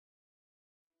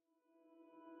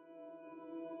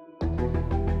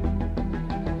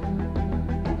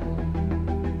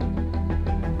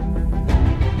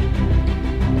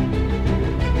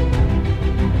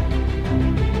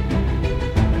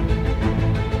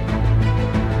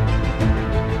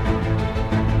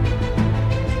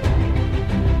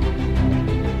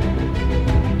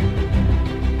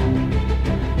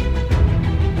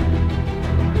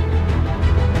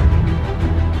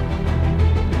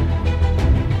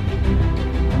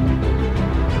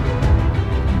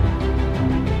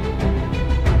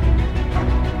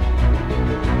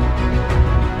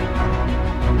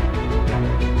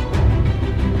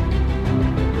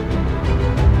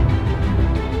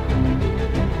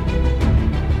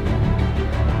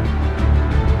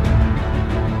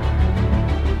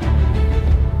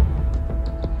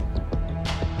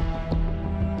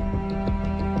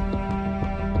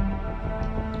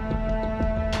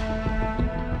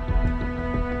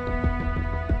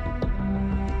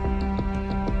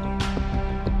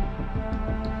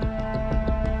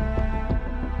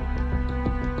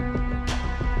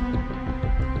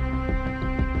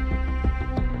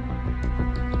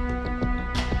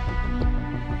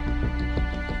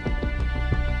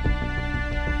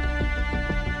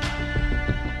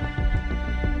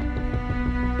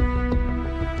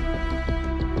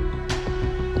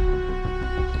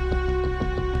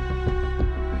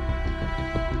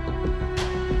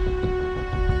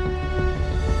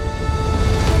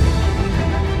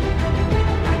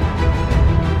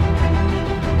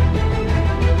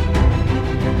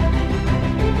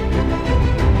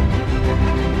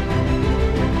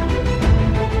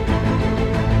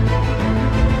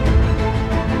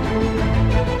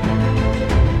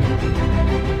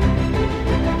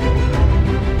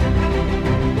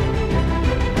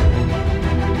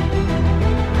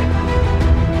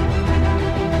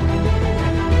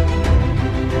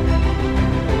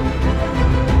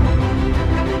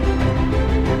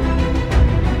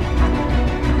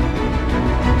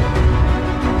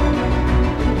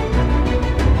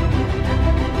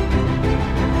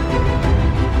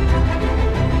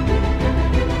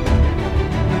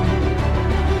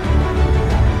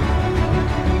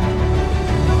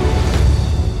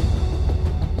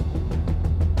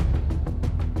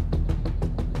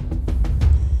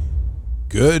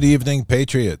Good evening,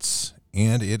 Patriots.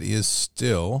 And it is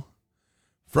still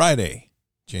Friday,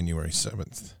 January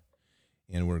 7th.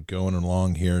 And we're going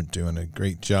along here doing a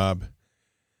great job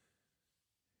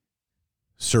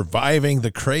surviving the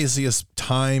craziest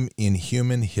time in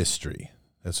human history.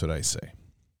 That's what I say.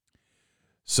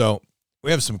 So we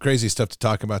have some crazy stuff to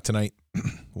talk about tonight.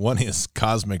 One is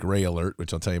cosmic ray alert,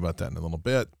 which I'll tell you about that in a little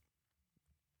bit.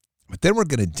 But then we're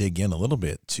going to dig in a little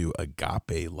bit to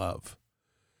agape love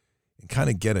and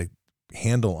kind of get a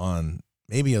handle on,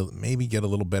 maybe get a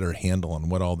little better handle on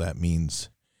what all that means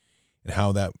and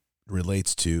how that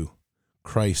relates to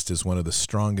Christ as one of the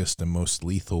strongest and most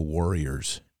lethal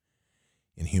warriors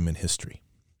in human history.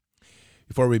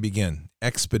 Before we begin,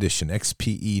 Expedition,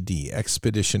 X-P-E-D,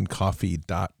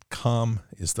 expeditioncoffee.com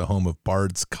is the home of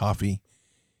Bard's Coffee,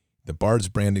 the Bard's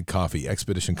branded coffee,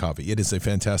 Expedition Coffee. It is a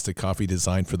fantastic coffee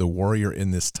designed for the warrior in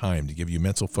this time to give you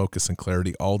mental focus and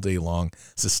clarity all day long,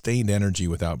 sustained energy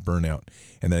without burnout,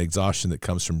 and that exhaustion that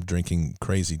comes from drinking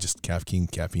crazy, just caffeine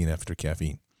after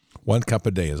caffeine. 1 cup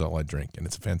a day is all I drink, and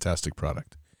it's a fantastic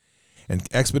product. And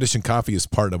Expedition Coffee is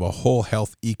part of a whole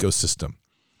health ecosystem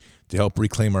to help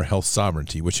reclaim our health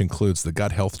sovereignty, which includes the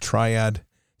gut health triad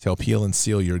to help heal and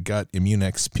seal your gut, Immune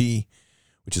XP,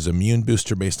 which is an immune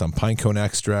booster based on pine cone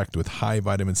extract with high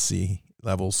vitamin C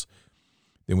levels.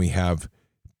 Then we have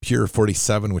Pure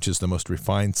 47, which is the most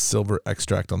refined silver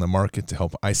extract on the market to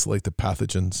help isolate the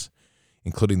pathogens,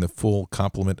 including the full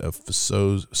complement of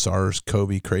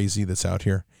SARS-CoV crazy that's out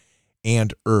here.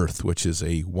 And Earth, which is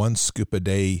a 1 scoop a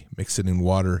day, mix it in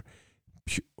water,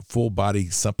 full body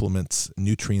supplements,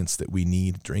 nutrients that we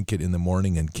need. Drink it in the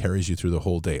morning and carries you through the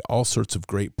whole day. All sorts of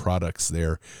great products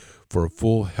there for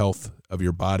full health of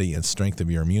your body and strength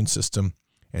of your immune system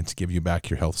and to give you back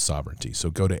your health sovereignty. So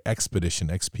go to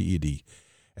Expedition, X-P-E-D,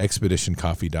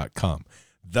 expeditioncoffee.com.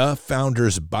 The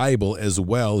Founder's Bible as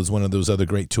well is one of those other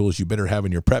great tools you better have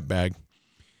in your prep bag.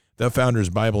 The Founder's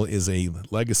Bible is a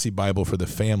legacy Bible for the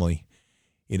family.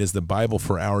 It is the Bible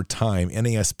for our time,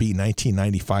 NASB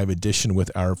 1995 edition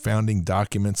with our founding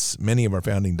documents, many of our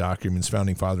founding documents,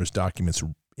 founding fathers' documents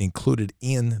included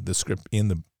in the script, in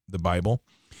the Bible.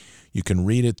 You can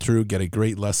read it through, get a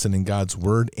great lesson in God's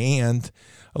Word, and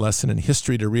a lesson in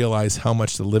history to realize how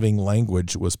much the living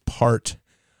language was part,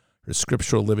 or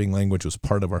scriptural living language was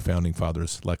part of our founding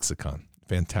fathers' lexicon.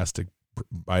 Fantastic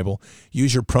Bible.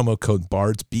 Use your promo code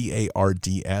BARDS,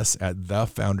 B-A-R-D-S, at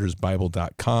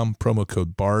thefoundersbible.com. Promo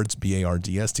code BARDS,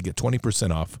 B-A-R-D-S, to get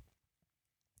 20% off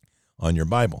on your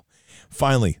Bible.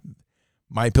 Finally,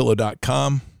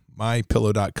 mypillow.com.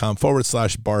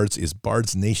 mypillow.com/bards is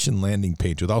Bard's Nation landing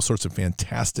page with all sorts of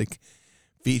fantastic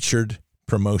featured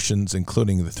promotions,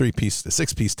 including the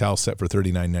 6-piece towel set for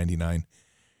 $39.99.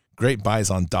 Great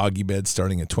buys on doggy beds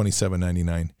starting at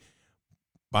 $27.99.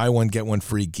 Buy one, get one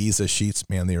free Giza sheets.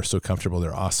 Man, they are so comfortable.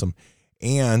 They're awesome.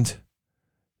 And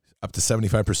up to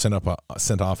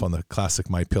 75% off on the classic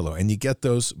MyPillow. And you get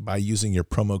those by using your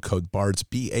promo code BARDS,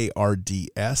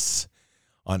 B-A-R-D-S,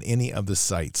 on any of the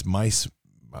sites.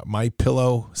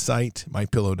 MyPillow site,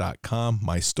 mypillow.com,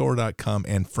 mystore.com,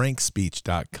 and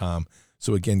frankspeech.com.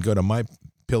 So again, go to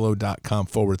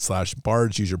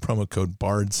mypillow.com/bards. Use your promo code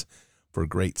BARDS for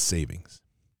great savings.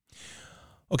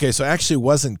 Okay, so I actually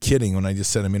wasn't kidding when I just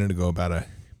said a minute ago about a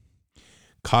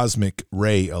cosmic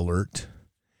ray alert.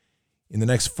 In the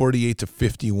next 48 to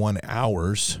 51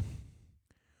 hours,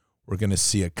 we're going to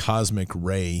see a cosmic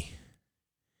ray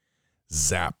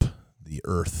zap the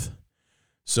earth.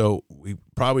 So we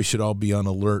probably should all be on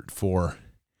alert for,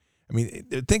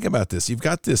 think about this. You've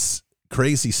got this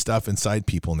crazy stuff inside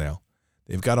people now.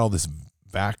 They've got all this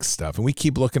vax stuff, and we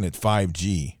keep looking at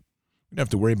 5G. We don't have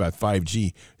to worry about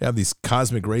 5G. They have these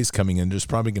cosmic rays coming in. They're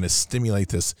probably going to stimulate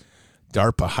this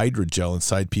DARPA hydrogel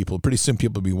inside people. Pretty soon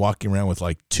people will be walking around with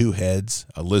like 2 heads,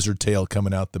 a lizard tail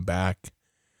coming out the back,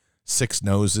 6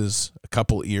 noses, a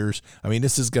couple ears.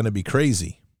 This is going to be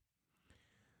crazy.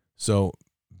 So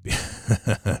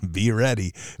be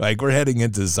ready. Like, we're heading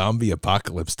into zombie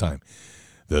apocalypse time.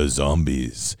 The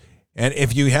zombies. And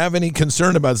if you have any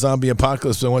concern about zombie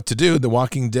apocalypse and what to do, The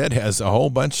Walking Dead has a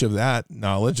whole bunch of that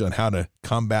knowledge on how to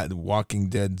combat the Walking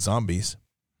Dead zombies.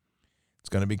 It's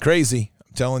going to be crazy.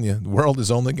 I'm telling you, the world is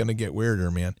only going to get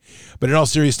weirder, man. But in all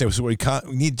seriousness, we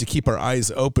need to keep our eyes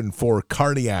open for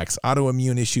cardiacs,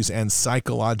 autoimmune issues, and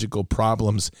psychological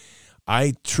problems.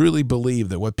 I truly believe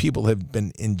that what people have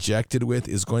been injected with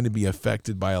is going to be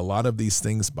affected by a lot of these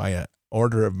things by an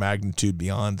order of magnitude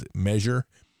beyond measure,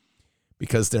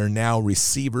 because they're now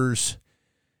receivers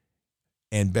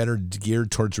and better geared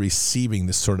towards receiving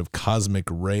this sort of cosmic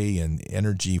ray and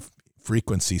energy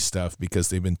frequency stuff because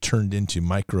they've been turned into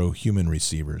micro human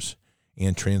receivers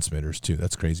and transmitters too.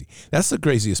 That's crazy. That's the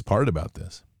craziest part about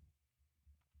this,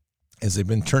 is they've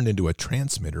been turned into a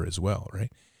transmitter as well,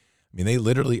 right? I mean, they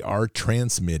literally are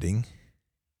transmitting.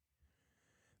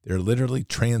 They're literally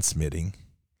transmitting.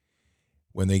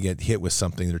 When they get hit with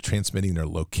something, they're transmitting their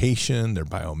location, their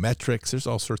biometrics. There's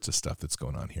all sorts of stuff that's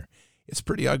going on here. It's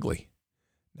pretty ugly.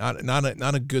 Not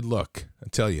a good look, I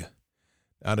tell you.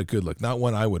 Not a good look. Not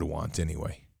one I would want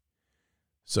anyway.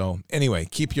 So anyway,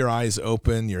 keep your eyes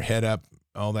open, your head up,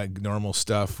 all that normal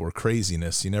stuff or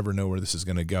craziness. You never know where this is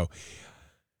going to go.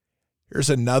 Here's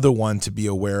another one to be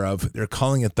aware of. They're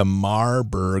calling it the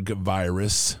Marburg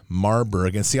virus.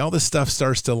 Marburg. And see, all this stuff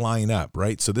starts to line up,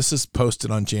 right? So this is posted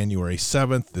on January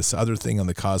 7th. This other thing on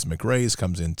the cosmic rays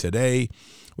comes in today.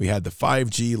 We had the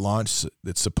 5G launch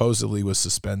that supposedly was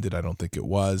suspended. I don't think it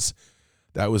was.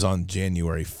 That was on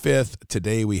January 5th.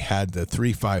 Today we had the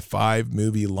 355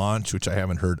 movie launch, which I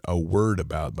haven't heard a word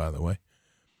about, by the way.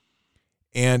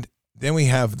 And then we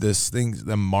have this thing,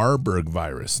 the Marburg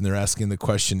virus, and they're asking the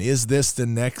question, is this the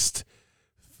next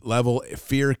level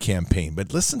fear campaign?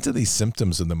 But listen to these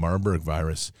symptoms of the Marburg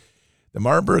virus. The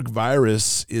Marburg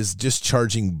virus is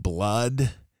discharging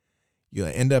blood. You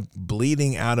end up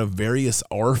bleeding out of various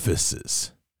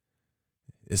orifices.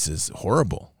 This is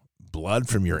horrible. Blood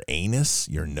from your anus,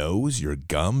 your nose, your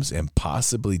gums, and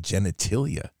possibly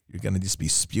genitalia. You're going to just be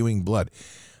spewing blood.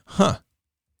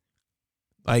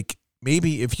 Like,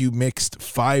 maybe if you mixed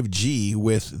 5G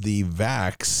with the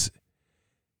vax,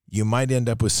 you might end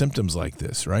up with symptoms like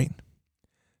this, right?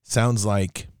 Sounds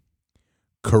like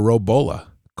Corobola.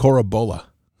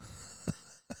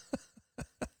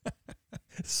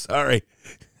 Sorry.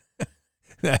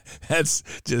 That's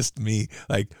just me.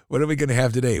 Like, what are we going to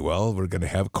have today? Well, we're going to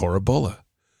have Corobola.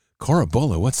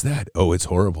 Corobola, what's that? Oh, it's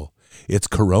horrible. It's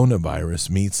coronavirus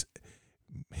meets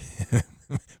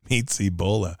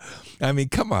Ebola. I mean,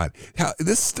 come on.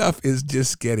 This stuff is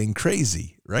just getting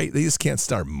crazy, right? They just can't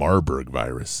start Marburg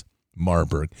virus.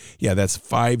 Marburg. Yeah, that's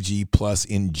 5G plus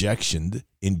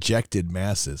injected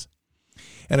masses.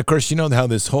 And of course, you know how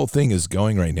this whole thing is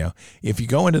going right now. If you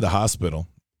go into the hospital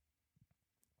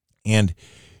and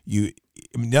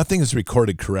nothing is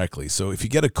recorded correctly. So if you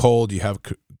get a cold, you have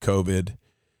COVID.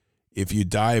 If you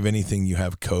die of anything, you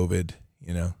have COVID,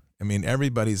 you know. I mean,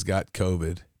 everybody's got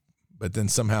COVID, but then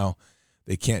somehow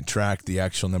they can't track the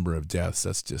actual number of deaths.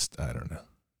 That's just, I don't know.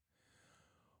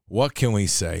 What can we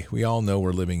say? We all know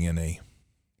we're living in a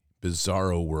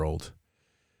bizarro world.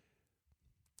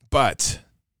 But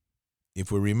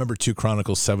if we remember 2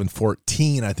 Chronicles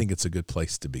 7:14, I think it's a good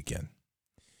place to begin.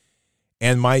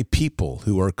 And my people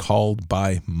who are called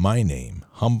by my name,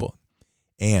 humble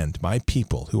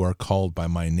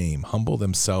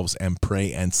themselves and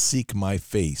pray and seek my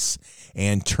face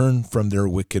and turn from their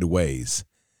wicked ways.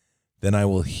 Then I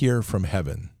will hear from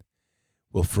heaven,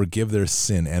 will forgive their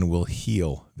sin, and will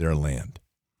heal their land.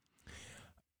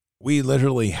 We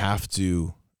literally have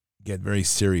to get very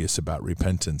serious about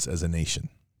repentance as a nation.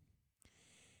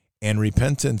 And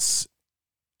repentance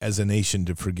as a nation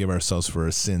to forgive ourselves for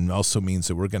our sin also means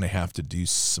that we're going to have to do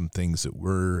some things that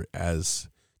we're, as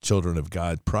children of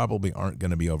God, probably aren't going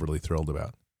to be overly thrilled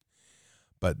about.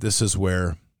 But this is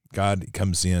where God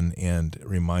comes in and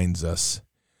reminds us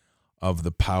of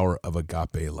the power of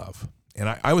agape love.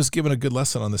 And I was given a good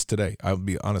lesson on this today. I'll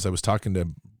be honest. I was talking to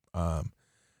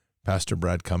Pastor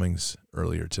Brad Cummings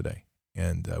earlier today,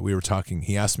 and we were talking.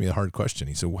 He asked me a hard question.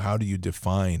 He said, well, how do you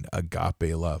define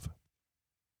agape love?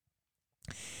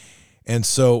 And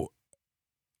so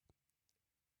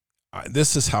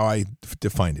this is how I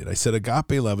defined it. I said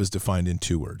agape love is defined in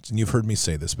 2 words. And you've heard me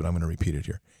say this, but I'm going to repeat it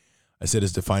here. I said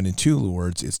it's defined in 2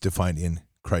 words. It's defined in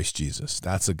Christ Jesus.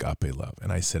 That's agape love.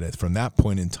 And I said from that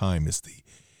point in time is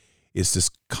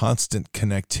this constant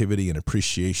connectivity and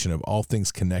appreciation of all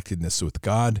things connectedness with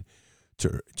God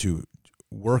to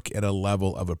work at a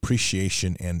level of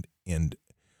appreciation and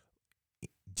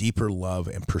deeper love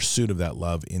and pursuit of that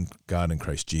love in God and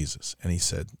Christ Jesus. And he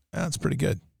said, that's pretty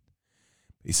good.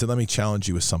 He said, let me challenge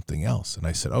you with something else. And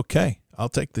I said, okay, I'll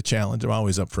take the challenge. I'm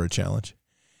always up for a challenge.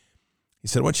 He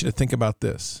said, I want you to think about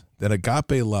this, that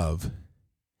agape love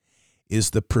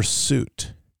is the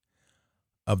pursuit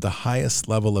of the highest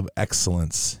level of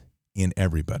excellence in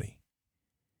everybody.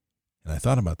 And I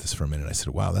thought about this for a minute. I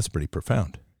said, wow, that's pretty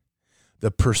profound.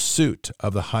 The pursuit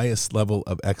of the highest level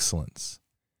of excellence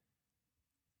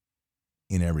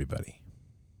in everybody.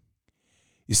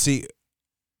 You see,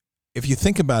 if you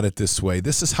think about it this way,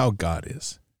 this is how God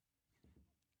is.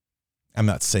 I'm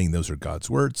not saying those are God's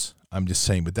words. I'm just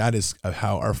saying, but that is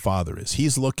how our Father is.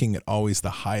 He's looking at always the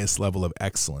highest level of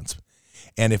excellence.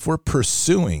 And if we're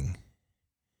pursuing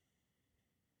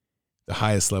the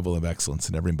highest level of excellence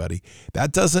in everybody.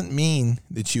 That doesn't mean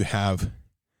that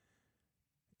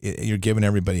you're giving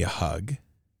everybody a hug.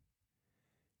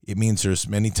 It means there's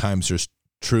many times there's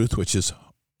truth, which is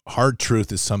hard truth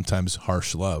is sometimes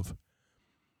harsh love.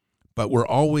 But we're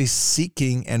always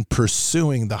seeking and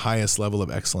pursuing the highest level of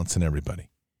excellence in everybody.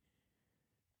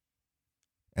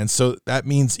 And so that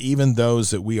means even those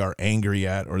that we are angry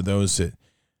at, or those that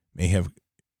may have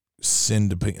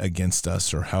sinned against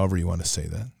us, or however you want to say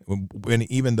that, when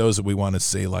even those that we want to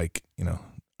say, like, all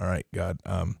right, God,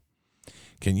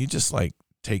 can you just like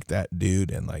take that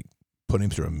dude and like put him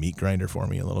through a meat grinder for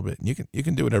me a little bit? And you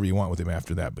can do whatever you want with him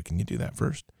after that, but can you do that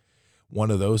first?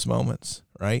 One of those moments,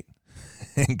 right?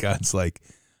 And God's like,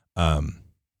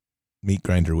 meat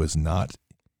grinder was not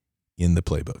in the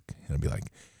playbook. And I'd be like,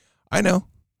 I know.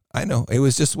 It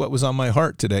was just what was on my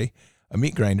heart today, a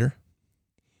meat grinder.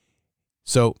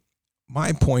 So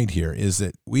my point here is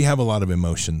that we have a lot of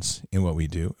emotions in what we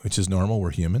do, which is normal.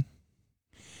 We're human.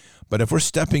 But if we're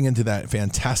stepping into that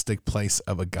fantastic place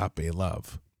of agape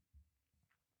love,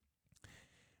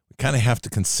 we kind of have to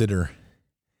consider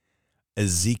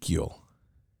Ezekiel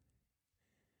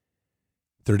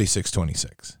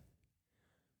 36:26.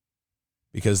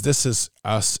 Because this is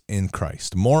us in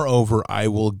Christ. Moreover, I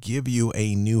will give you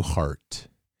a new heart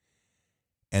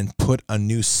and put a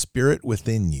new spirit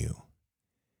within you.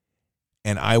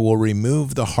 And I will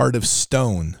remove the heart of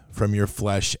stone from your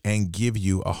flesh and give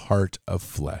you a heart of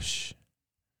flesh.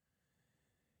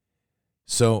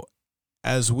 So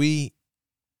as we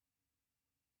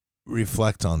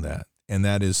reflect on that, and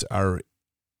that is our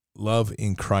love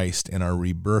in Christ and our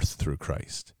rebirth through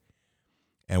Christ,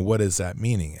 and what is that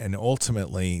meaning? And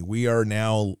ultimately, we are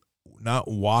now not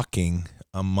walking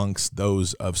amongst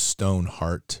those of stone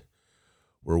heart.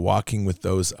 We're walking with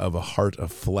those of a heart of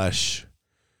flesh,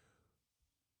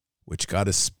 which God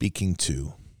is speaking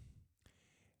to.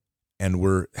 And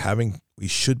we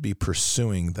should be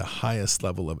pursuing the highest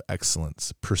level of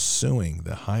excellence,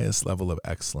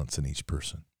 in each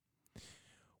person.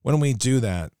 When we do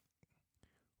that,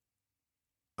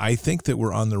 I think that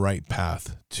we're on the right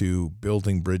path to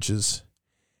building bridges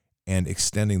and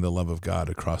extending the love of God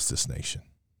across this nation.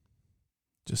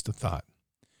 Just a thought.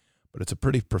 But it's a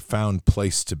pretty profound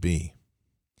place to be,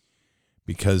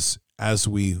 because as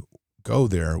we go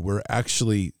there, we're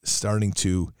actually starting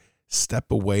to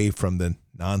step away from the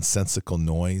nonsensical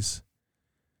noise,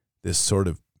 this sort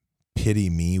of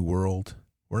pity me world.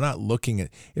 We're not looking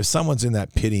at, if someone's in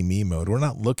that pity me mode, we're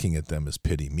not looking at them as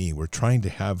pity me. We're trying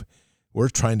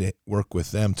to work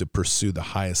with them to pursue the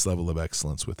highest level of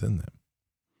excellence within them.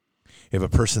 If a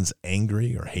person's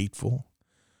angry or hateful,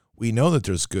 we know that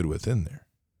there's good within there.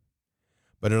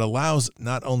 But it allows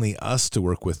not only us to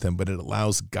work with them, but it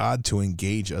allows God to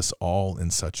engage us all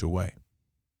in such a way.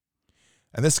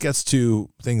 And this gets to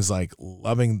things like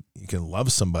loving. You can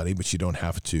love somebody, but you don't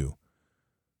have to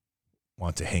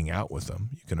want to hang out with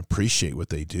them. You can appreciate what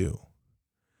they do.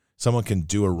 Someone can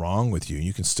do a wrong with you, and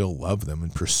you can still love them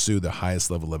and pursue the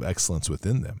highest level of excellence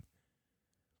within them.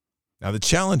 Now, the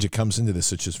challenge that comes into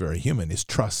this, which is very human, is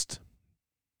trust.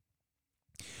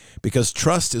 Because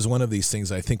trust is one of these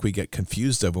things I think we get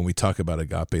confused of when we talk about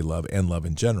agape love and love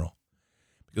in general.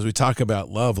 Because we talk about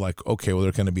love like, okay, well,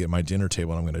 they're going to be at my dinner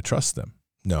table and I'm going to trust them.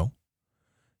 No,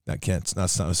 that's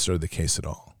not necessarily the case at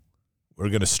all. We're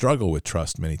going to struggle with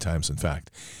trust many times. In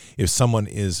fact, if someone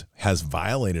has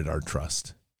violated our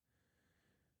trust,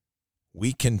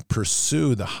 we can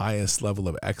pursue the highest level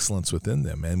of excellence within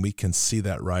them, and we can see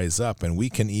that rise up, and we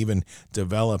can even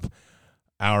develop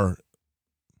our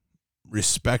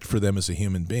respect for them as a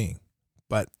human being.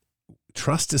 But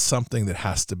trust is something that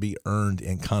has to be earned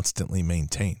and constantly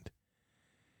maintained.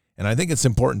 And I think it's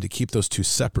important to keep those two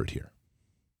separate here.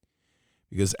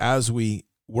 Because as we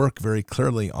work very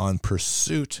clearly on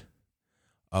pursuit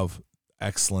of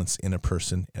excellence in a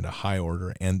person at a high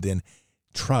order, and then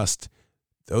trust,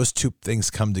 those two things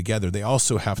come together. They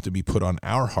also have to be put on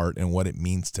our heart and what it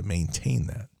means to maintain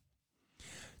that.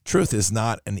 Truth is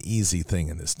not an easy thing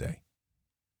in this day.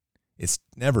 It's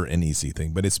never an easy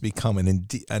thing, but it's become an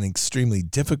extremely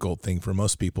difficult thing for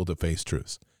most people to face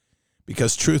truths,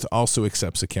 because truth also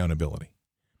accepts accountability.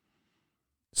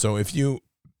 So if you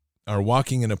are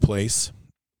walking in a place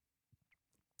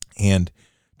and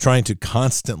trying to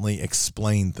constantly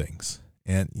explain things,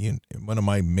 and one of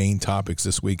my main topics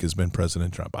this week has been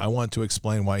President Trump. I want to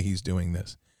explain why he's doing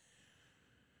this.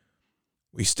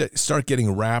 We start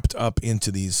getting wrapped up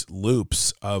into these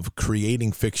loops of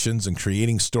creating fictions and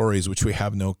creating stories which we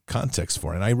have no context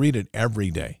for. And I read it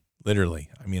every day, literally.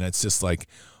 I mean, it's just like,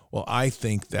 Well, I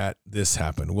think that this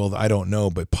happened. Well, I don't know,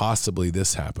 but possibly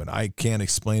this happened. I can't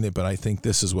explain it, but I think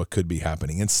this is what could be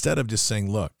happening. Instead of just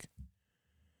saying, look,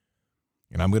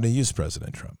 and I'm going to use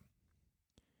President Trump.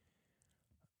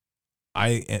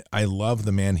 I love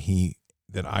the man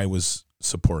that I was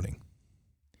supporting.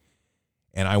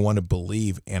 And I want to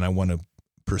believe and I want to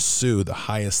pursue the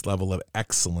highest level of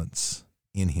excellence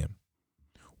in him.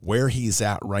 Where he's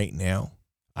at right now,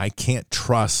 I can't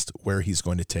trust where he's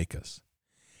going to take us.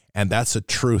 And that's a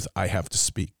truth I have to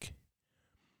speak.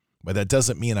 But that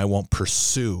doesn't mean I won't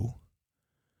pursue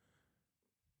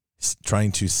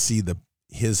trying to see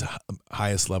his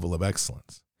highest level of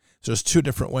excellence. So there's two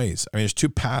different ways. I mean, there's two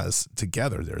paths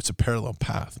together there. It's a parallel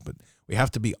path, but we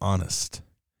have to be honest.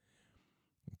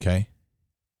 Okay?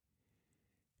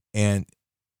 And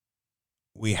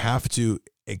we have to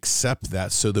accept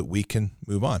that so that we can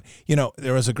move on. You know,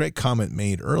 there was a great comment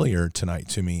made earlier tonight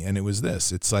to me, and it was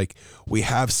this. It's like, we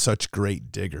have such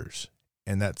great diggers,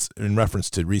 and that's in reference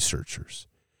to researchers.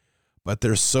 But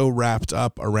they're so wrapped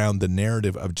up around the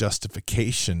narrative of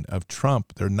justification of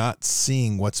Trump, they're not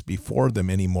seeing what's before them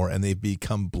anymore, and they've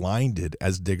become blinded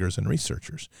as diggers and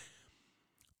researchers.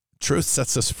 Truth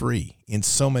sets us free in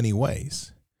so many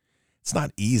ways. It's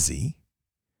not easy.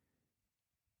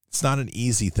 It's not an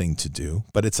easy thing to do,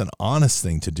 but it's an honest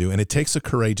thing to do, and it takes a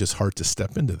courageous heart to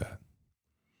step into that.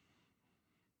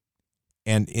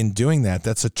 And in doing that,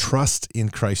 that's a trust in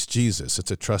Christ Jesus.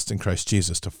 It's a trust in Christ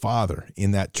Jesus to Father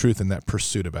in that truth and that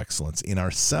pursuit of excellence in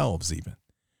ourselves even.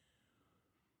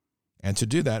 And to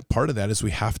do that, part of that is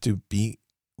we have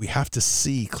to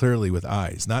see clearly with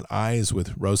eyes, not eyes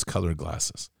with rose-colored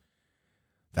glasses.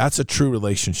 That's a true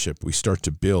relationship we start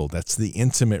to build. That's the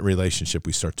intimate relationship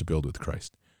we start to build with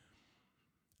Christ.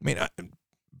 I mean, I'm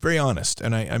very honest,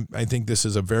 and I think this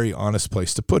is a very honest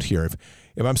place to put here.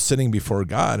 If I'm sitting before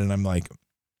God and I'm like,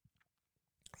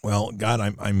 well, God,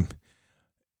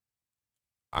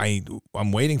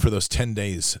 I'm waiting for those 10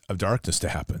 days of darkness to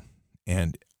happen,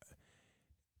 and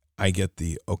I get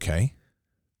okay,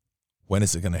 when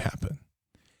is it going to happen?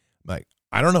 Like,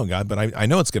 I don't know, God, but I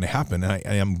know it's going to happen,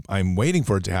 and I'm waiting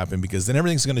for it to happen because then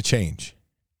everything's going to change.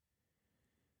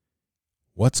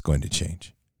 What's going to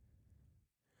change?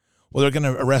 Well, they're going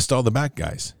to arrest all the bad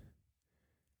guys.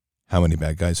 How many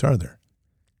bad guys are there?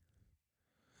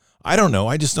 I don't know.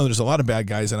 I just know there's a lot of bad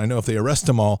guys, and I know if they arrest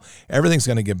them all, everything's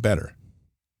going to get better.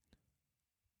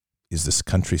 Is this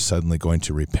country suddenly going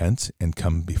to repent and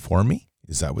come before me?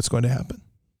 Is that what's going to happen?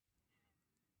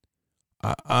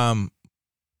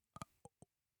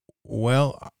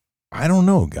 Well, I don't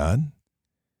know, God.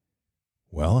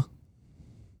 Well,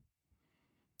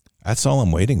 that's all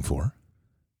I'm waiting for.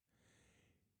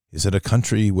 Is that a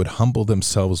country would humble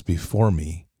themselves before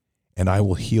me, and I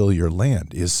will heal your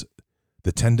land. Is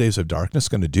the 10 days of darkness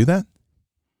going to do that?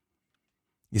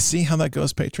 You see how that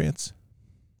goes, Patriots?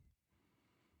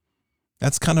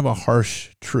 That's kind of a harsh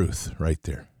truth right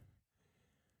there.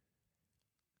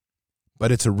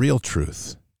 But it's a real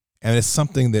truth. And it's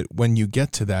something that when you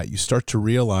get to that, you start to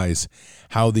realize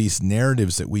how these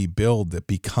narratives that we build that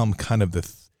become kind of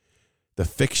the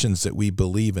fictions that we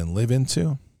believe and live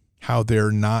into, how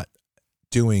they're not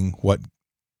doing what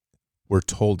we're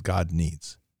told God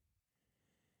needs.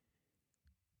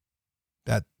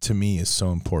 That to me is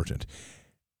so important.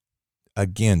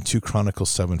 Again, 2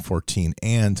 Chronicles 7:14,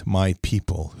 and my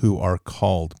people who are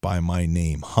called by my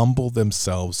name humble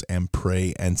themselves and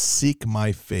pray and seek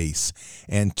my face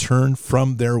and turn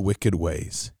from their wicked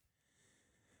ways.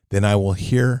 Then I will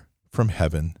hear from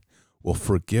heaven, will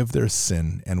forgive their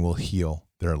sin, and will heal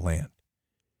their land.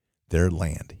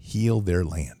 Heal their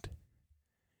land.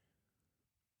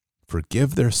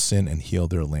 Forgive their sin and heal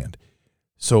their land.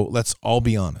 So let's all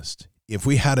be honest. If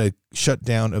we had a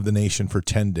shutdown of the nation for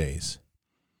 10 days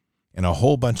and a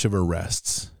whole bunch of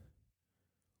arrests,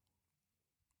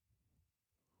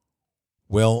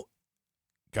 will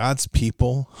God's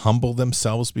people humble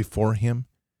themselves before him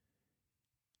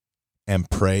and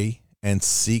pray and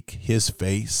seek his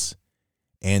face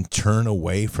and turn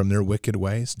away from their wicked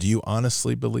ways? Do you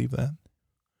honestly believe that?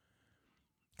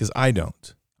 Because I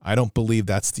don't. I don't believe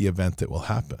that's the event that will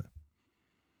happen.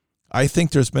 I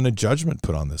think there's been a judgment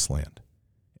put on this land.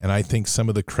 And I think some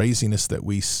of the craziness that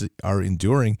we are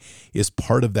enduring is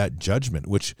part of that judgment,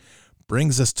 which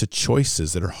brings us to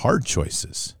choices that are hard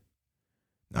choices,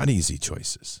 not easy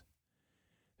choices.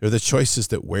 They're the choices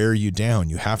that wear you down.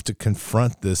 You have to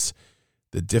confront the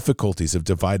difficulties of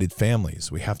divided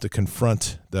families. We have to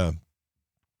confront the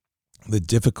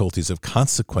difficulties of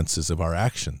consequences of our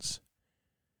actions.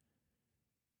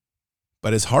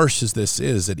 But as harsh as this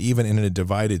is, that even in a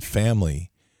divided family,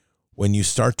 when you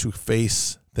start to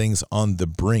face things on the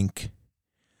brink,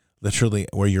 literally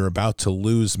where you're about to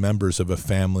lose members of a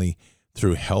family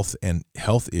through health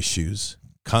issues,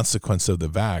 consequence of the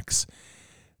vax,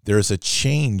 there's a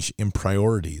change in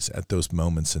priorities at those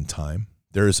moments in time.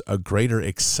 There's a greater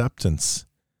acceptance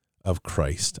of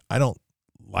Christ. I don't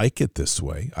like it this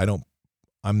way.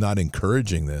 I'm not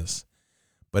encouraging this,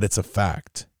 but it's a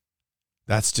fact.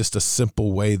 That's just a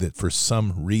simple way that for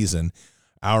some reason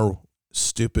our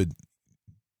stupid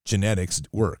genetics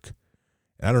work.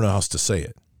 And I don't know how else to say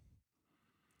it.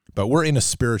 But we're in a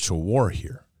spiritual war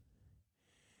here.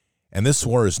 And this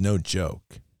war is no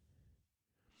joke.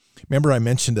 Remember I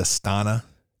mentioned Astana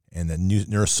and the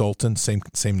Nur Sultan, same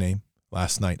name,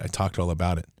 last night. I talked all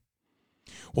about it.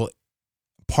 Well,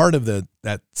 part of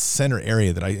that center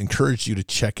area that I encourage you to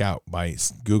check out by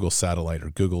Google Satellite or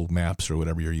Google Maps or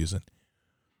whatever you're using.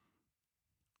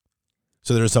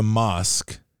 So there's a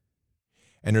mosque,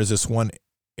 and there's this one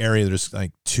area, there's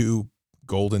like 2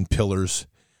 golden pillars,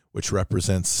 which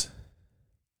represents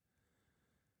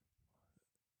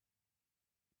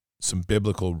some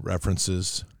biblical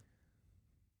references.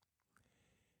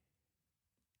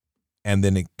 And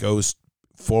then it goes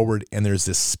forward, and there's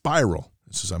this spiral.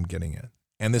 This is what I'm getting at.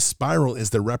 And this spiral is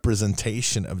the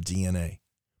representation of DNA.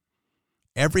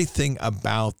 Everything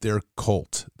about their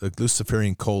cult, the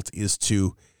Luciferian cult, is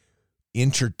to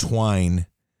intertwine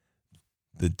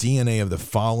the DNA of the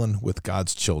fallen with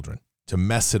God's children, to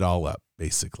mess it all up,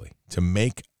 basically, to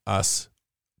make us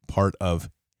part of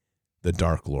the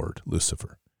Dark Lord,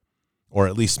 Lucifer, or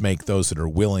at least make those that are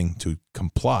willing to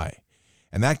comply.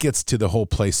 And that gets to the whole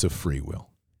place of free will.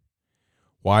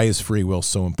 Why is free will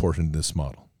so important in this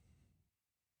model?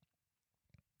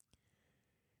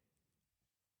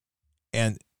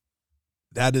 And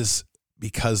that is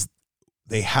because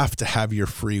they have to have your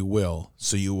free will.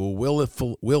 So you will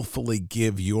willfully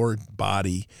give your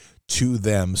body to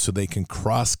them so they can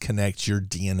cross-connect your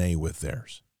DNA with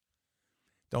theirs.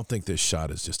 Don't think this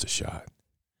shot is just a shot.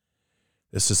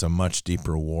 This is a much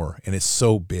deeper war, and it's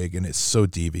so big and it's so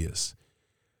devious.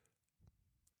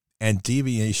 And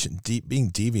being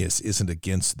devious isn't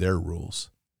against their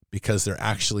rules because they're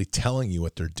actually telling you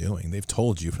what they're doing. They've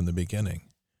told you from the beginning.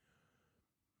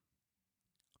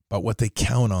 But what they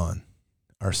count on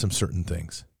are some certain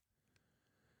things.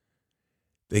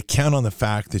 They count on the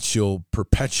fact that you'll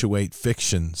perpetuate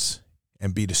fictions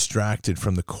and be distracted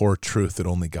from the core truth that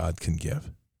only God can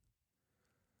give.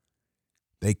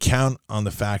 They count on the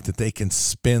fact that they can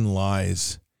spin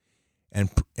lies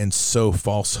and sow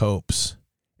false hopes,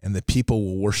 and that people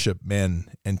will worship men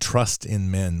and trust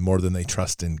in men more than they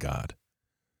trust in God.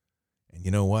 And you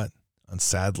know what? And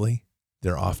sadly,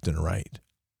 they're often right.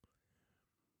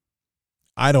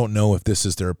 I don't know if this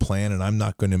is their plan, and I'm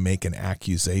not going to make an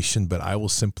accusation, but I will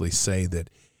simply say that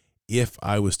if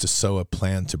I was to sow a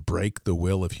plan to break the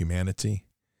will of humanity,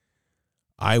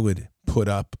 I would put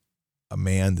up a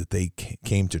man that they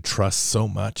came to trust so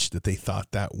much that they thought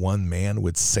that one man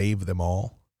would save them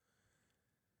all.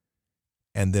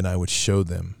 And then I would show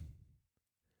them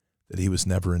that he was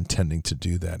never intending to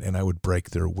do that, and I would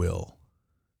break their will.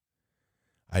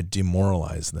 I'd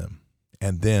demoralize them.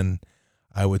 And then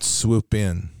I would swoop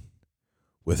in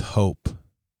with hope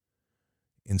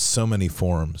in so many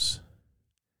forms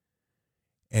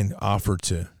and offer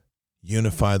to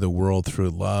unify the world through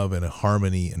love and a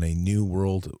harmony in a new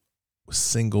world,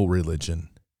 single religion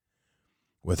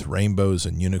with rainbows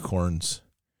and unicorns,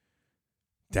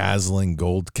 dazzling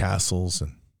gold castles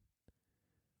and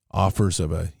offers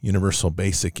of a universal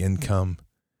basic income,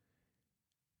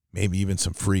 maybe even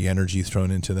some free energy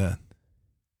thrown into that.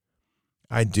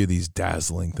 I'd do these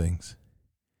dazzling things.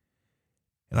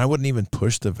 And I wouldn't even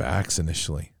push the vax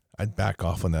initially. I'd back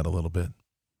off on that a little bit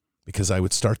because I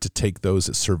would start to take those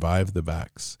that survived the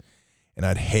vax and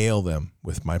I'd hail them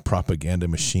with my propaganda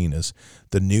machine as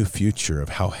the new future of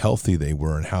how healthy they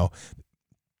were and how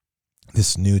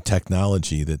this new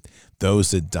technology that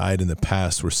those that died in the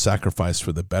past were sacrificed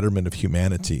for the betterment of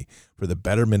humanity, for the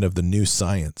betterment of the new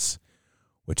science,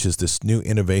 which is this new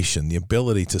innovation, the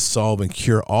ability to solve and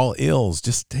cure all ills.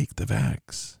 Just take the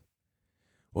vax.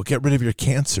 Well, get rid of your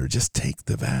cancer. Just take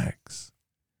the vax.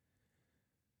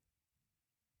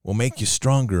 We'll make you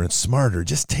stronger and smarter.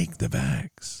 Just take the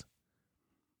vax.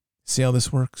 See how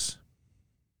this works?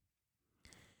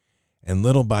 And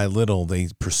little by little, they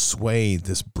persuade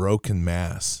this broken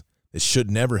mass that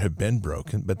should never have been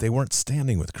broken, but they weren't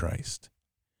standing with Christ.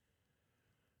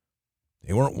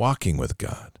 They weren't walking with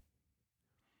God.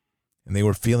 And they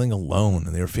were feeling alone,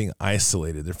 and they were feeling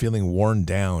isolated. They're feeling worn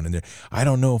down, and I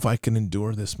don't know if I can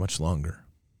endure this much longer.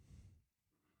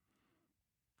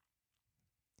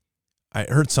 I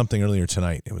heard something earlier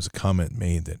tonight. It was a comment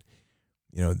made that,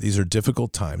 these are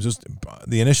difficult times.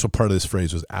 The initial part of this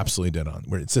phrase was absolutely dead on,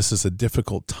 where this is a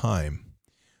difficult time.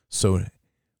 So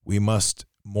we must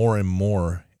more and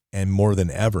more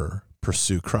than ever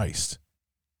pursue Christ.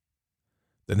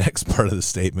 The next part of the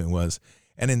statement was,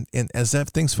 and as that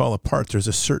things fall apart, there's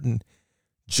a certain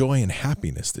joy and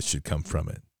happiness that should come from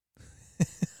it.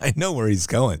 I know where he's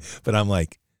going, but I'm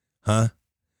like, huh?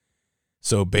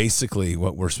 So basically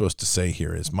what we're supposed to say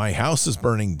here is, my house is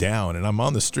burning down and I'm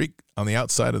on the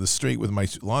outside of the street with my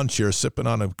lawn chair sipping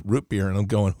on a root beer, and I'm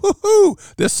going, whoo-hoo,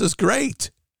 this is great.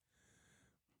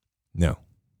 No.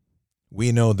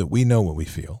 We know what we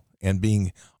feel, and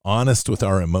being honest with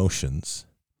our emotions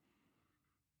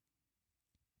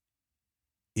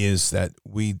is that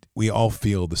we all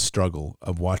feel the struggle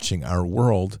of watching our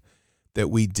world that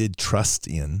we did trust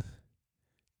in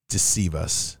deceive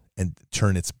us and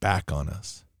turn its back on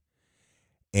us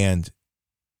and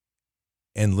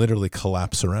literally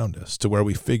collapse around us, to where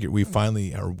we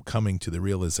finally are coming to the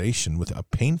realization, with a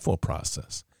painful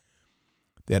process,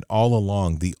 that all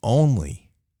along the only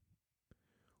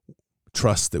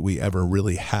trust that we ever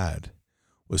really had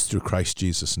was through Christ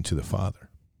Jesus and to the Father.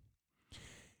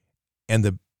 And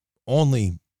the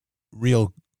only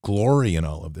real glory in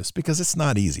all of this, because it's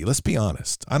not easy. Let's be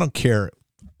honest. I don't care.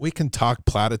 We can talk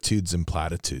platitudes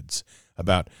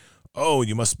about, oh,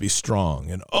 you must be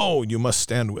strong, and oh, you must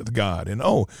stand with God, and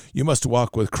oh, you must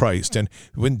walk with Christ. And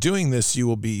when doing this, you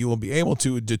will be able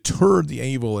to deter the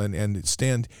evil and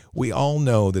stand. We all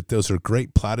know that those are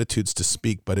great platitudes to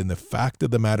speak, but in the fact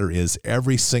of the matter is,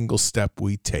 every single step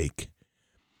we take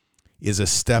is a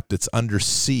step that's under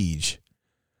siege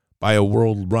by a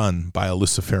world run by a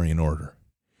Luciferian order.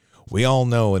 We all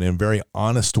know, in a very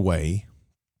honest way,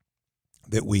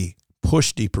 that we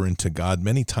push deeper into God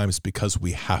many times because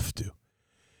we have to.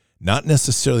 Not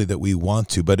necessarily that we want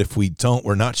to, but if we don't,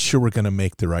 we're not sure we're going to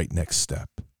make the right next step.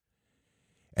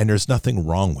 And there's nothing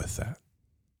wrong with that.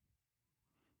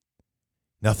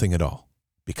 Nothing at all,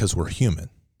 because we're human.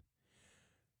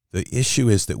 The issue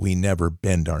is that we never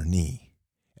bend our knee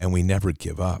and we never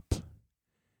give up.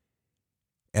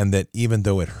 And that even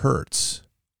though it hurts,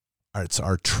 it's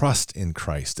our trust in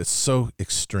Christ that's so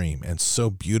extreme and so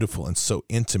beautiful and so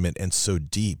intimate and so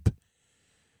deep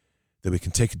that we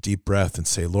can take a deep breath and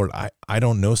say, Lord, I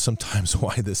don't know sometimes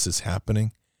why this is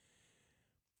happening,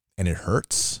 and it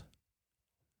hurts,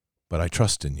 but I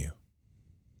trust in you.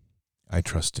 I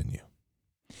trust in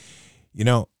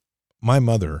you. My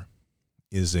mother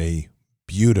is a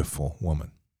beautiful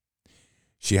woman.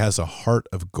 She has a heart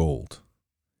of gold.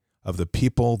 Of the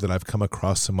people that I've come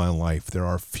across in my life, there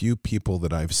are few people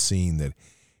that I've seen that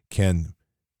can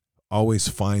always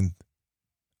find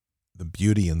the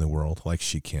beauty in the world like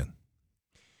she can.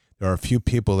 There are a few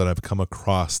people that I've come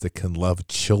across that can love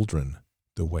children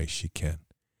the way she can.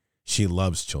 She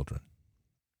loves children.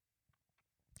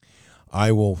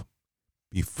 I will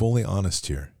be fully honest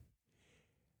here.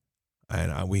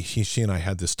 And she and I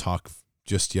had this talk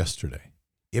just yesterday.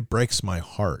 It breaks my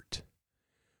heart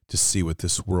to see what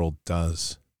this world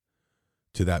does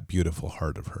to that beautiful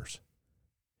heart of hers.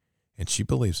 And she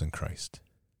believes in Christ,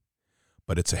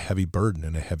 but it's a heavy burden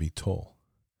and a heavy toll.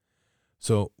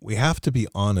 So we have to be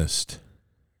honest.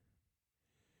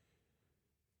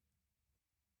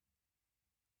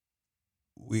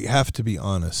 We have to be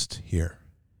honest here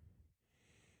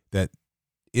that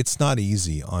it's not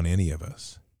easy on any of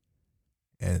us,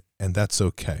 and that's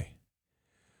okay.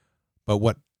 But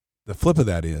what the flip of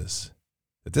that is,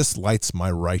 that this lights my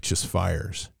righteous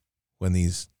fires when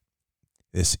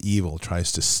this evil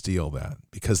tries to steal that,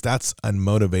 because that's a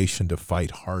motivation to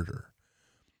fight harder.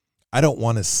 I don't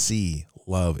want to see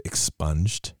love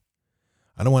expunged.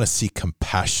 I don't want to see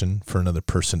compassion for another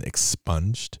person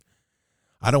expunged.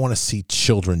 I don't want to see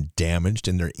children damaged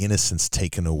and their innocence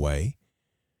taken away.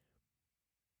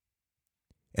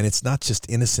 And it's not just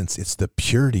innocence, it's the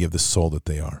purity of the soul that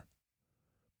they are.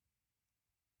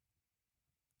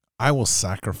 I will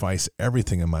sacrifice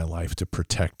everything in my life to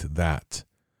protect that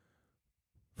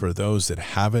for those that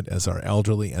have it as our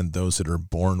elderly and those that are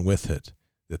born with it,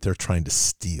 that they're trying to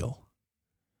steal.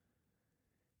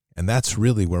 And that's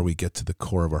really where we get to the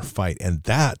core of our fight. And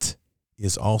that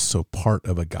is also part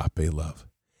of agape love.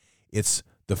 It's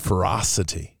the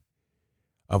ferocity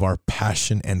of our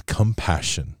passion and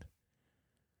compassion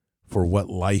for what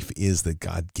life is that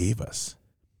God gave us.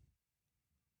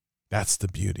 That's the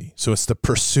beauty. So it's the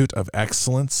pursuit of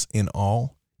excellence in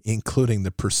all, including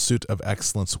the pursuit of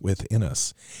excellence within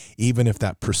us. Even if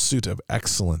that pursuit of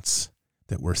excellence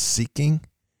that we're seeking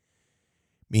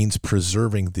means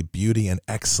preserving the beauty and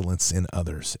excellence in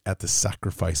others at the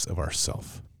sacrifice of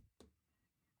ourself.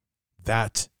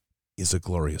 That is a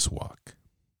glorious walk.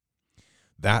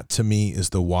 That to me is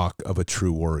the walk of a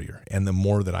true warrior. And the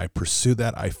more that I pursue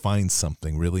that, I find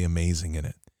something really amazing in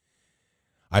it.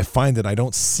 I find that I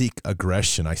don't seek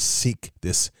aggression. I seek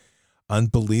this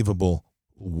unbelievable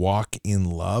walk in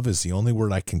love is the only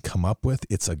word I can come up with.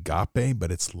 It's agape,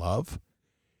 but it's love.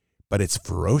 But it's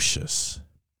ferocious.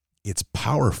 It's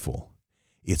powerful.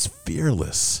 It's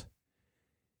fearless.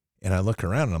 And I look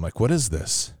around and I'm like, what is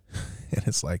this? And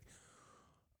it's like,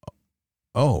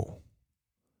 oh,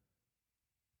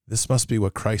 this must be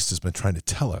what Christ has been trying to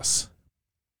tell us.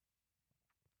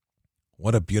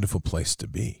 What a beautiful place to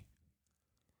be.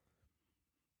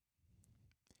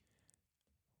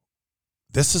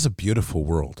 This is a beautiful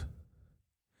world.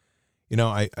 You know,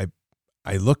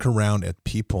 I look around at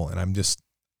people and I'm just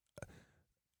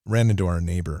ran into our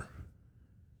neighbor.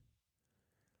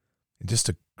 Just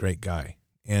a great guy.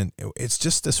 And it's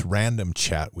just this random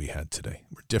chat we had today.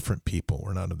 We're different people.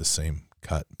 We're not of the same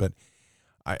cut. But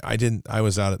I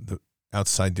was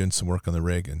outside doing some work on the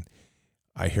rig, and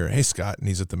I hear, hey, Scott, and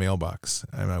he's at the mailbox.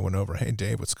 And I went over, hey,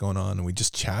 Dave, what's going on? And we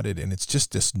just chatted, and it's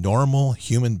just this normal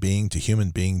human being to human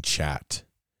being chat.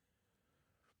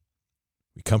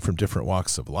 We come from different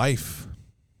walks of life,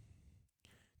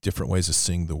 different ways of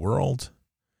seeing the world,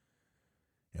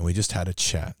 and we just had a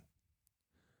chat.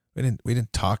 We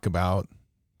didn't talk about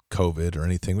COVID or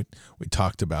anything. We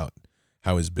talked about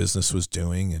how his business was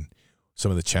doing and some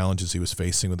of the challenges he was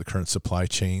facing with the current supply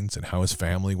chains and how his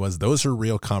family was. Those are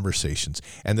real conversations.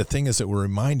 And the thing is that we're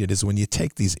reminded is when you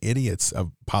take these idiots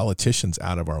of politicians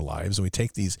out of our lives and we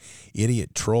take these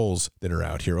idiot trolls that are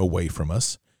out here away from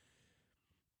us,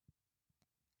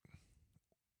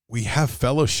 we have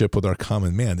fellowship with our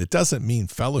common man. It doesn't mean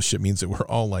fellowship means that we're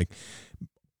all like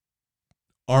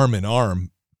arm in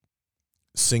arm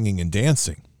singing and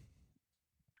dancing.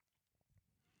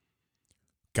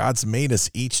 God's made us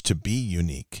each to be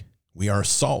unique. We are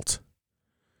salt.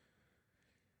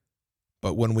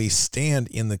 But when we stand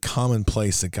in the common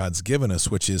place that God's given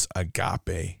us, which is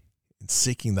agape, and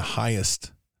seeking the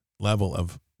highest level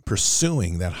of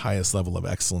pursuing that highest level of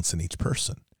excellence in each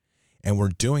person, and we're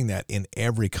doing that in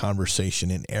every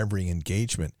conversation, in every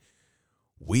engagement,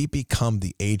 we become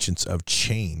the agents of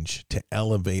change to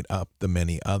elevate up the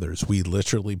many others. We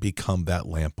literally become that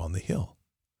lamp on the hill.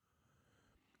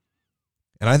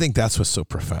 And I think that's what's so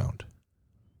profound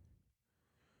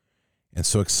and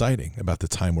so exciting about the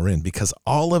time we're in, because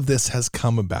all of this has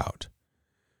come about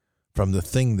from the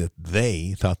thing that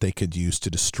they thought they could use to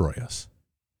destroy us.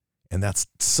 And that's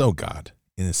so God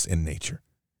in nature.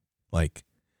 Like,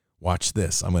 watch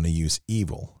this. I'm going to use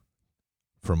evil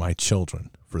for my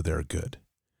children, for their good.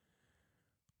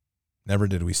 Never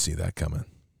did we see that coming.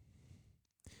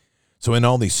 So in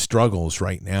all these struggles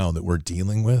right now that we're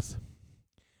dealing with,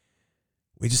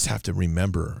 we just have to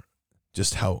remember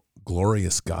just how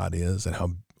glorious God is and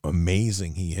how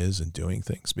amazing he is in doing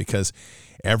things. Because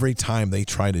every time they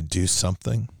try to do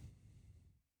something,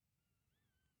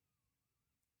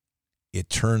 it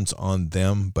turns on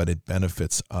them, but it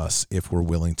benefits us if we're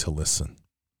willing to listen.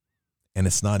 And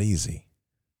it's not easy.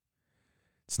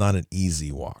 It's not an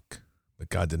easy walk. But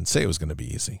God didn't say it was going to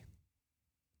be easy.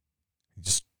 He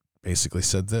just basically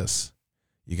said this: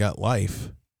 you got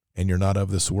life and you're not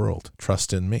of this world.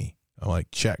 Trust in me. I'm like,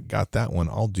 check, got that one.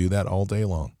 I'll do that all day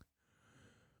long.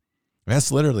 And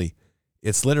it's literally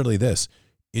this.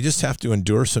 You just have to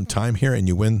endure some time here and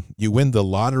you win the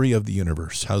lottery of the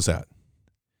universe. How's that?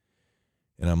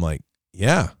 And I'm like,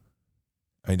 yeah.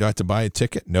 I do I have to buy a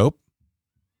ticket? Nope.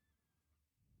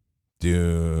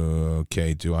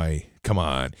 Come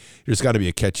on. There's got to be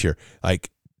a catch here.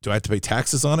 Like, do I have to pay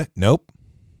taxes on it? Nope.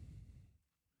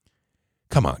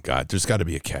 Come on, God. There's got to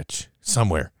be a catch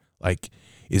somewhere. Like,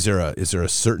 is there a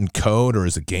certain code, or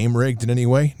is the game rigged in any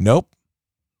way? Nope.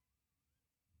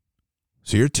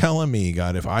 So you're telling me,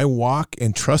 God, if I walk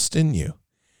and trust in you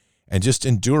and just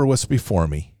endure what's before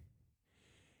me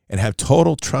and have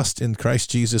total trust in Christ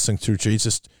Jesus and through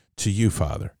Jesus to you,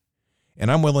 Father,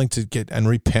 and I'm willing to get and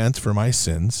repent for my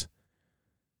sins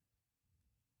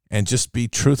and just be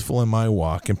truthful in my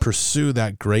walk and pursue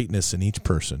that greatness in each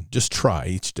person. Just try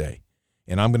each day.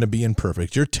 And I'm going to be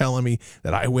imperfect. You're telling me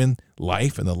that I win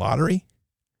life in the lottery?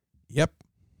 Yep.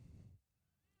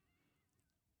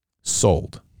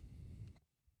 Sold.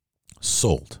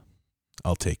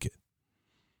 I'll take it.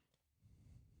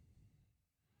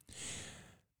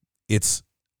 It's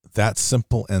that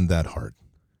simple and that hard.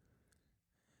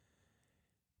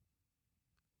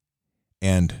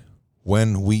 And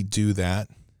when we do that,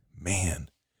 man,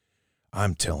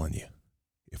 I'm telling you,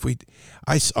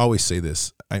 I always say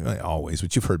this, I always,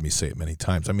 but you've heard me say it many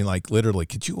times. I mean, like, literally,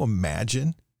 could you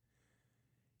imagine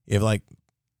If like,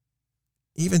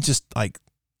 even just like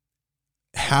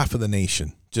half of the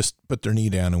nation just put their knee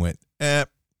down and went,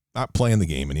 not playing the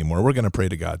game anymore. We're going to pray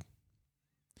to God.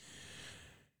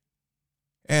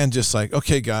 And just like,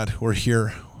 okay, God, we're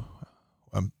here.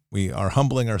 We are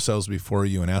humbling ourselves before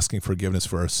you and asking forgiveness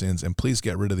for our sins. And please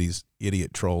get rid of these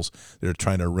idiot trolls that are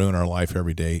trying to ruin our life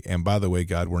every day. And by the way,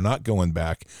 God, we're not going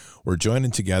back. We're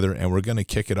joining together, and we're going to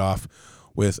kick it off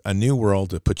with a new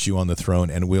world to put you on the throne,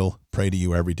 and we'll pray to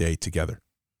you every day together.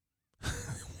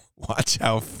 Watch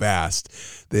how fast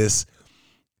this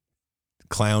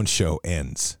clown show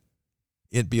ends.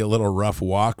 It'd be a little rough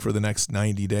walk for the next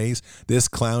 90 days. This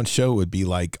clown show would be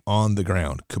like on the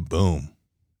ground. Kaboom.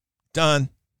 Done.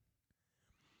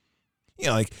 You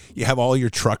know, like you have all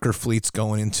your trucker fleets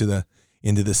going into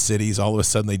the cities. All of a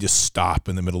sudden they just stop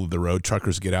in the middle of the road.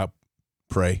 Truckers get out,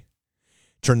 pray,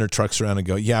 turn their trucks around and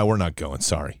go, yeah, we're not going.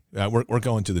 Sorry. We're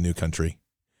going to the new country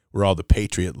where all the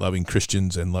patriot-loving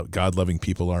Christians and God-loving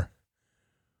people are.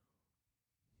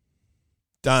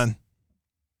 Done.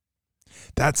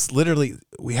 That's literally,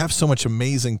 we have so much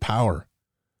amazing power.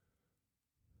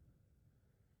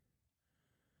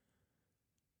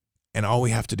 And all we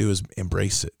have to do is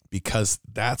embrace it, because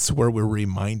that's where we're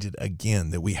reminded again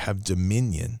that we have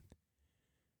dominion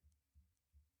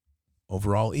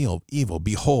over all evil.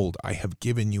 Behold, I have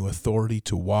given you authority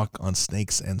to walk on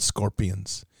snakes and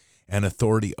scorpions, and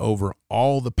authority over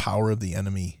all the power of the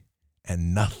enemy,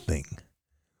 and nothing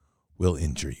will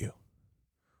injure you.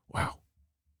 Wow.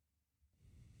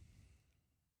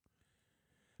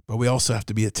 But we also have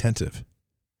to be attentive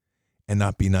and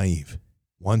not be naive.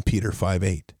 1 Peter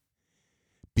 5:8.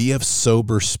 Be of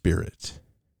sober spirit.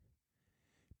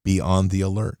 Be on the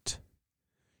alert.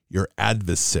 Your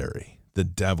adversary, the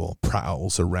devil,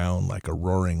 prowls around like a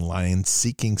roaring lion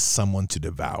seeking someone to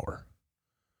devour.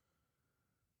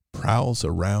 Prowls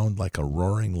around like a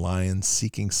roaring lion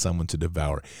seeking someone to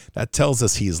devour. That tells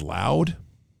us he's loud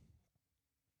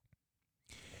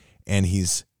and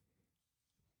he's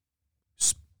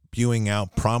spewing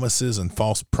out promises and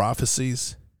false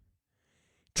prophecies,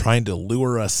 trying to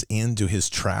lure us into his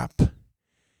trap,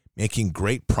 making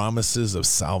great promises of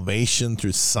salvation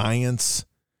through science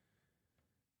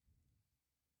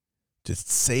to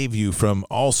save you from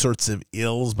all sorts of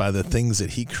ills by the things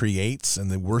that he creates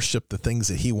and to worship the things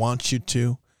that he wants you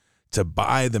to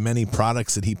buy the many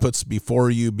products that he puts before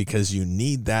you because you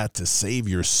need that to save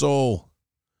your soul.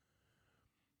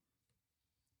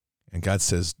 And God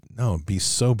says, no, be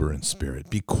sober in spirit.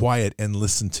 Be quiet and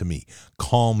listen to me.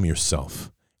 Calm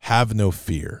yourself. Have no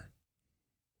fear.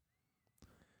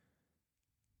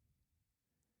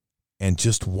 And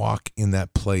just walk in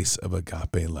that place of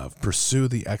agape love. Pursue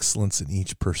the excellence in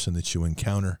each person that you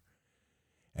encounter.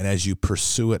 And as you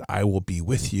pursue it, I will be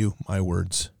with you, my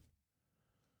words.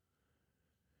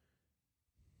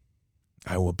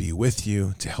 I will be with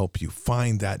you to help you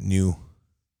find that new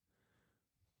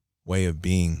way of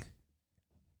being.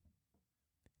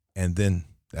 And then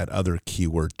that other key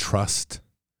word, trust,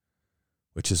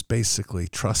 which is basically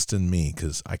trust in me,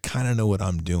 because I kind of know what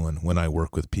I'm doing when I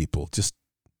work with people. Just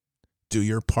do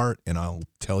your part, and I'll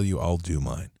tell you I'll do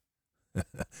mine.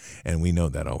 And we know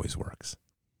that always works.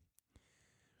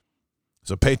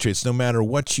 So, Patriots, no matter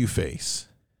what you face,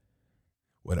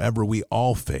 whatever we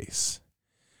all face,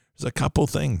 there's a couple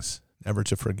things never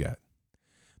to forget.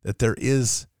 That there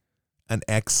is an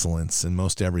excellence in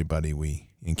most everybody we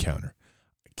encounter.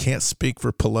 I can't speak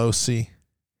for Pelosi.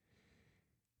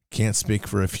 Can't speak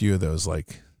for a few of those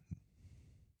like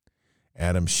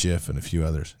Adam Schiff and a few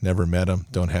others. Never met them.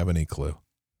 Don't have any clue.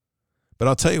 But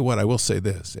I'll tell you what, I will say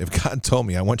this. If God told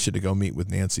me I want you to go meet with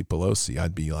Nancy Pelosi,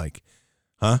 I'd be like,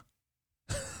 huh?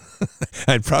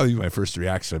 I'd probably be my first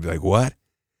reaction. I'd be like, what?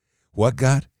 What,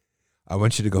 God? I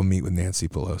want you to go meet with Nancy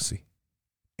Pelosi.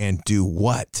 And do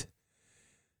what?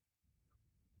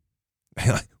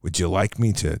 Would you like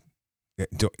me to,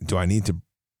 do I need to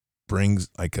bring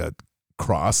like a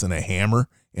cross and a hammer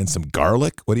and some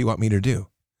garlic? What do you want me to do?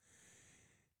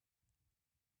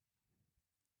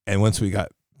 And once we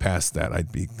got past that,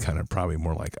 I'd be kind of probably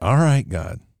more like, all right,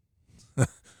 God.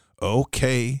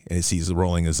 Okay. As he's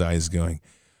rolling his eyes going,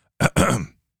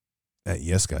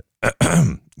 yes, God.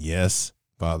 Yes,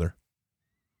 Father.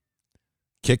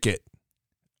 Kick it.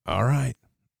 All right.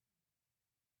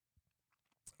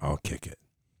 I'll kick it.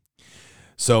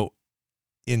 So,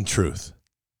 in truth,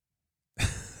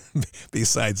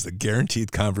 besides the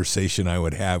guaranteed conversation I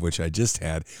would have, which I just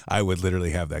had, I would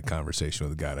literally have that conversation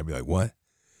with God. I'd be like, what?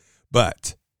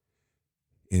 But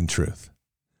in truth,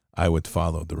 I would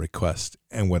follow the request.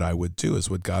 And what I would do is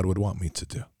what God would want me to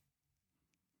do.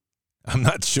 I'm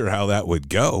not sure how that would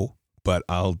go, but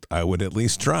I would at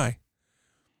least try.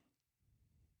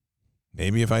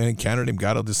 Maybe if I encountered him,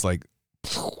 God will just like,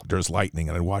 there's lightning,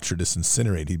 and I'd watch her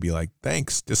disintegrate. He'd be like,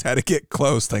 thanks, just had to get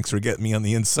close. Thanks for getting me on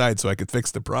the inside so I could fix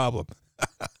the problem.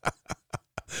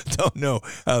 Don't know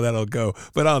how that'll go,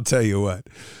 but I'll tell you what.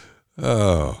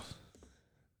 Oh,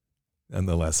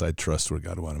 nonetheless, I trust where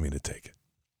God wanted me to take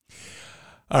it.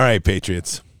 All right,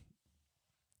 Patriots.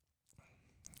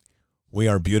 We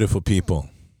are beautiful people.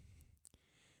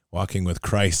 Walking with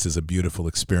Christ is a beautiful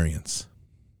experience.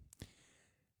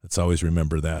 Let's always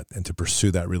remember that and to pursue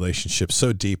that relationship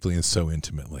so deeply and so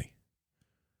intimately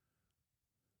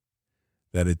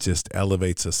that it just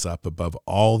elevates us up above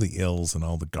all the ills and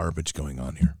all the garbage going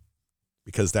on here,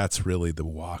 because that's really the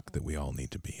walk that we all need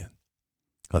to be in.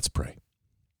 Let's pray.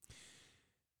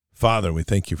 Father, we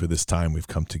thank you for this time we've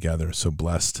come together, so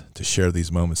blessed to share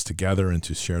these moments together and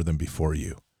to share them before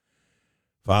you.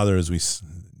 Father, as we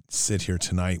sit here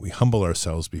tonight, we humble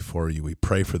ourselves before you. We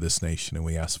pray for this nation, and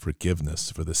we ask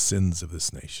forgiveness for the sins of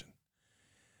this nation.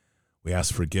 We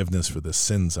ask forgiveness for the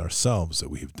sins ourselves that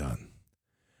we've done,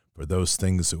 for those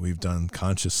things that we've done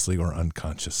consciously or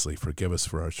unconsciously. Forgive us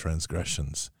for our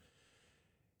transgressions,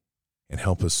 and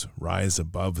help us rise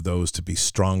above those to be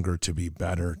stronger, to be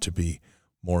better, to be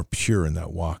more pure in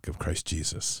that walk of Christ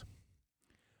Jesus.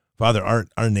 Father,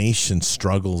 our nation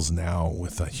struggles now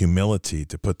with a humility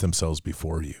to put themselves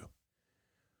before you.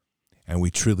 And we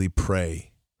truly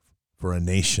pray for a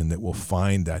nation that will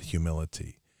find that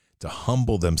humility, to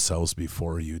humble themselves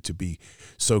before you, to be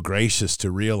so gracious to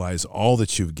realize all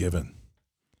that you've given,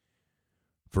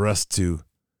 for us to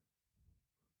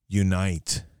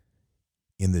unite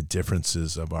in the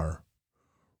differences of our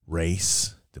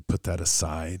race, to put that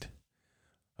aside,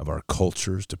 of our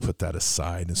cultures, to put that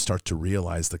aside and start to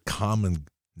realize the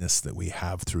commonness that we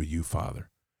have through you, Father.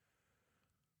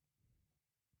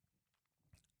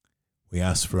 We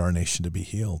ask for our nation to be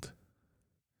healed.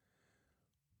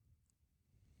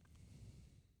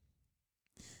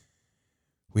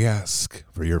 We ask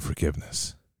for your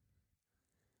forgiveness.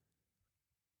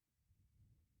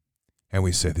 And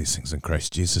we say these things in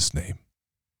Christ Jesus' name.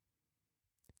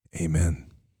 Amen.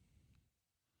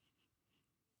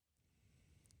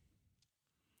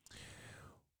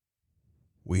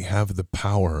 We have the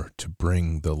power to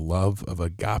bring the love of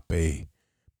agape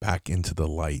back into the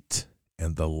light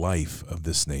and the life of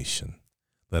this nation.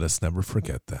 Let us never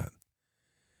forget that.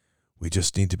 We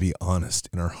just need to be honest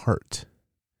in our heart.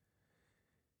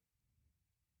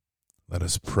 Let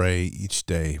us pray each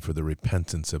day for the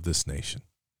repentance of this nation,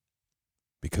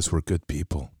 because we're good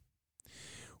people.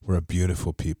 We're a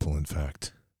beautiful people, in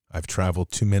fact. I've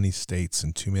traveled too many states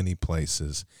and too many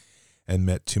places and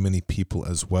met too many people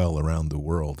as well around the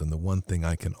world. And the one thing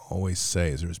I can always say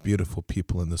is there's beautiful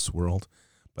people in this world,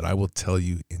 but I will tell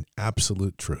you in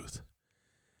absolute truth,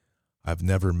 I've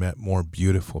never met more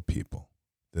beautiful people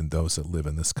than those that live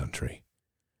in this country.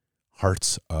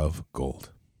 Hearts of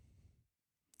gold.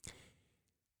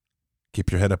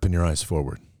 Keep your head up and your eyes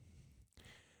forward.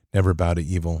 Never bow to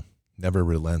evil. Never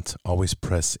relent. Always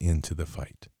press into the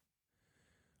fight.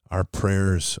 Our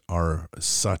prayers are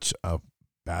such a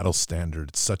battle standard.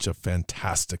 It's such a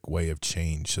fantastic way of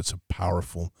change. It's a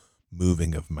powerful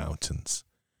moving of mountains.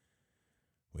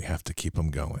 We have to keep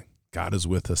them going. God is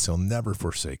with us. He'll never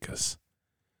forsake us.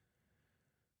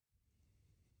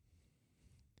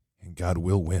 And God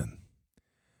will win.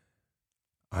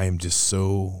 I am just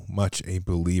so much a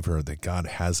believer that God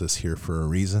has us here for a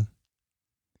reason.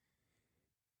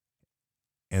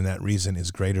 And that reason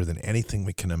is greater than anything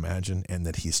we can imagine, and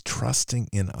that he's trusting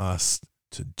in us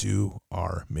to do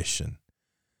our mission.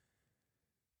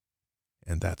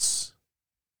 And that's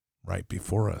right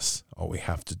before us. All we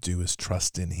have to do is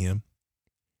trust in him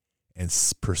and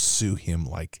pursue him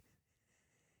like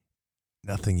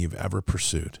nothing you've ever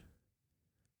pursued.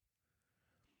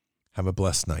 Have a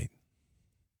blessed night.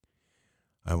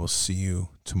 I will see you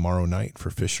tomorrow night for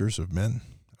Fishers of Men.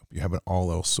 Hope you have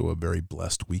all also a very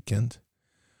blessed weekend.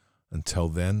 Until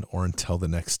then, or until the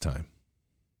next time,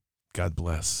 God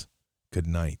bless. Good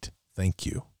night. Thank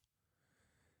you.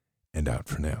 And out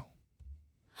for now.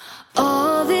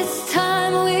 All this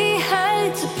time we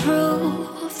had to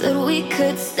prove that we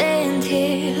could stand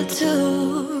here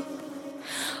too.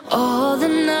 All the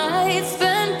nights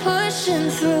been pushing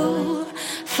through,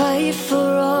 fight for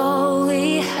all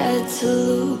we had to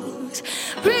lose.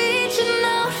 Reaching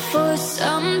out for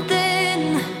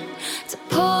something to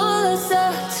pull us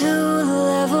up to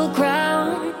level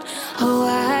ground. Oh,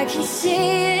 I can see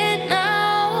it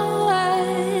now,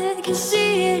 I can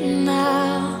see it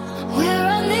now. We're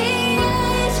on the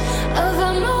edge of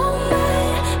a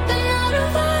moment, but not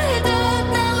of our depth,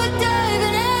 now we're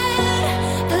diving in.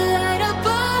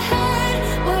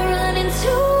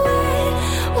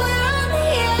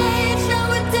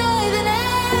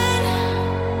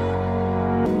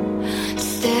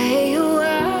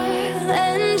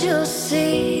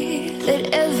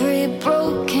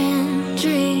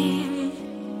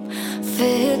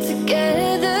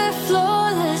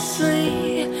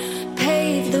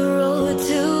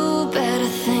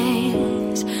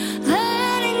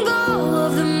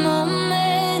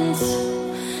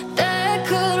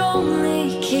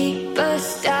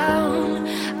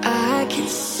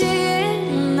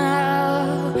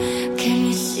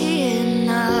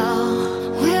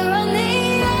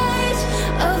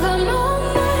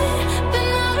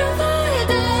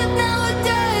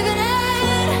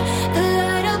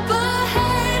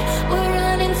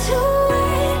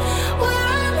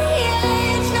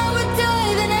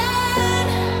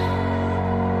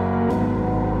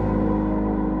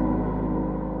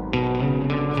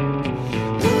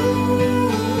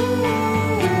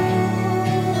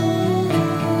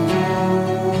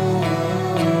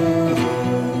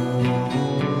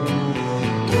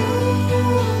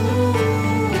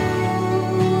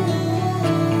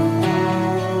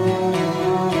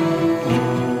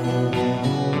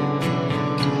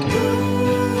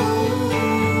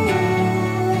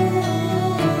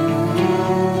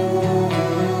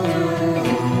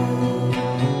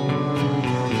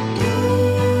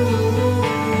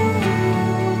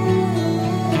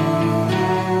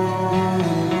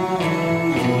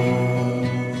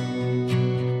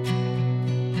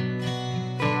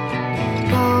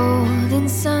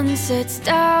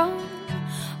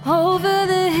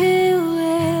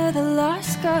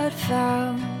 got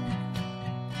found,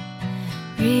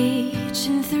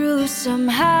 reaching through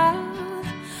somehow.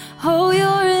 Oh,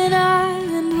 you're an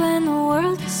island when the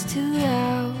world is too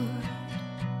loud.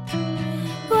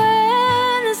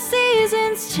 When the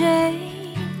seasons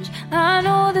change, I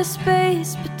know the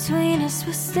space between us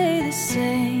will stay the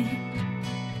same.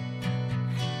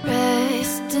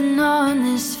 Resting on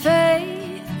this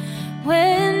faith,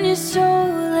 when your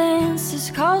soul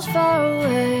answers calls far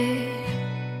away.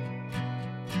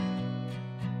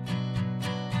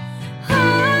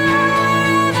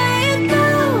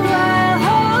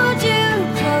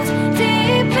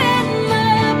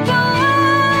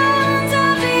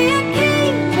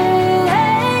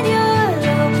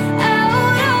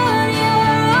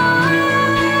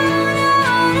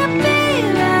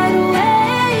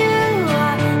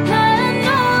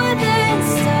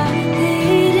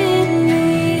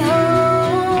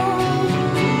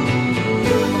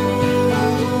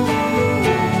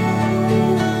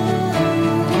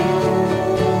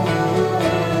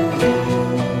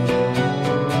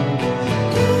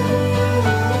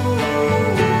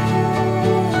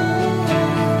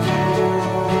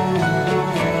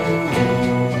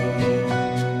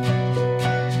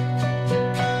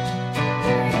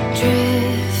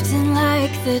 Drifting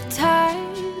like the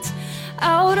tides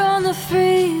out on the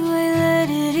freeway, let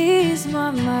it ease my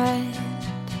mind.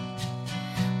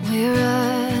 We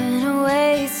run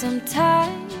away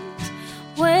sometimes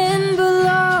when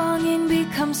belonging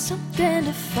becomes something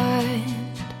to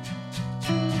find.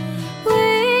 We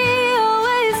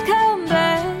always come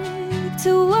back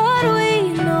to what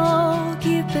we know.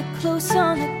 Keep it close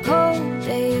on the cold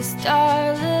days,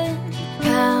 darling.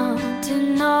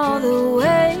 Counting all the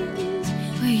ways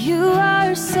where you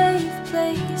are a safe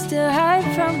place to hide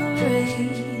from the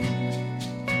rain.